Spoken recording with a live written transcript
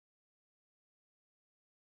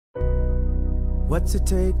What's it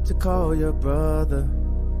take to call your brother?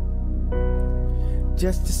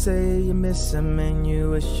 Just to say you miss him and you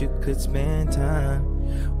wish you could spend time.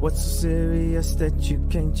 What's so serious that you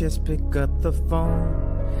can't just pick up the phone?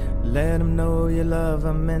 Let him know you love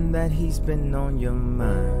him and that he's been on your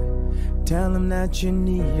mind. Tell him that you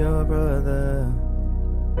need your brother.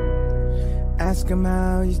 Ask him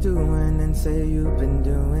how he's doing and say you've been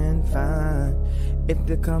doing fine. If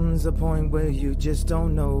there comes a point where you just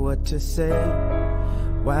don't know what to say,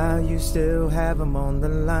 while you still have him on the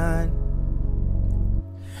line,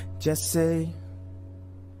 just say,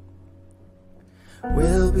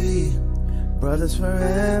 we'll be brothers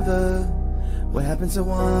forever. What happens to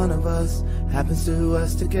one of us happens to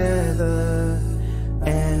us together.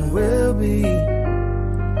 And we'll be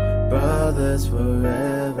brothers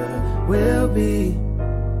forever. We'll be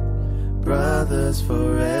brothers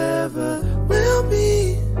forever. We'll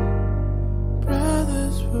be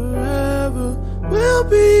brothers forever. We'll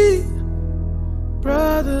be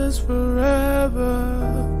brothers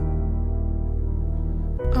forever.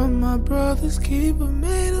 I'm my brother's keeper,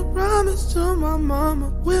 made a promise to my mama.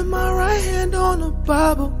 With my right hand on the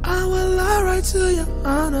Bible, I will lie right to your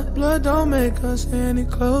honor. Blood don't make us any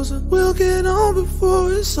closer. We'll get on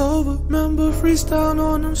before it's over. Remember freestyle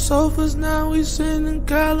on them sofas, now we sitting in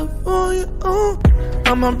California.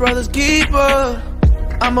 I'm my brother's keeper,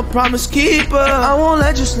 I'm a promise keeper. I won't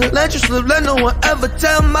let you slip, let no one ever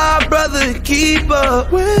tell my brother to keep up.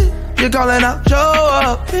 When you're calling out, show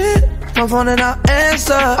up, hit my phone and I'll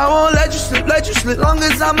answer. I won't let you slip, long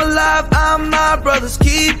as I'm alive, I'm my brother's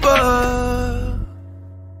keeper.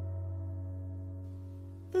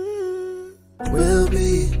 We'll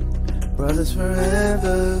be brothers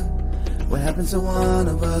forever. What happens to one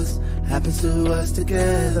of us happens to us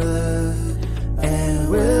together. And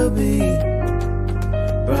we'll be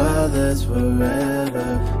brothers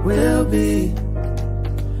forever. We'll be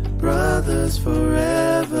brothers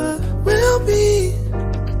forever. We'll be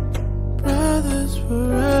brothers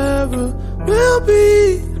forever. We'll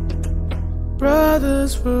be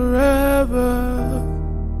brothers forever.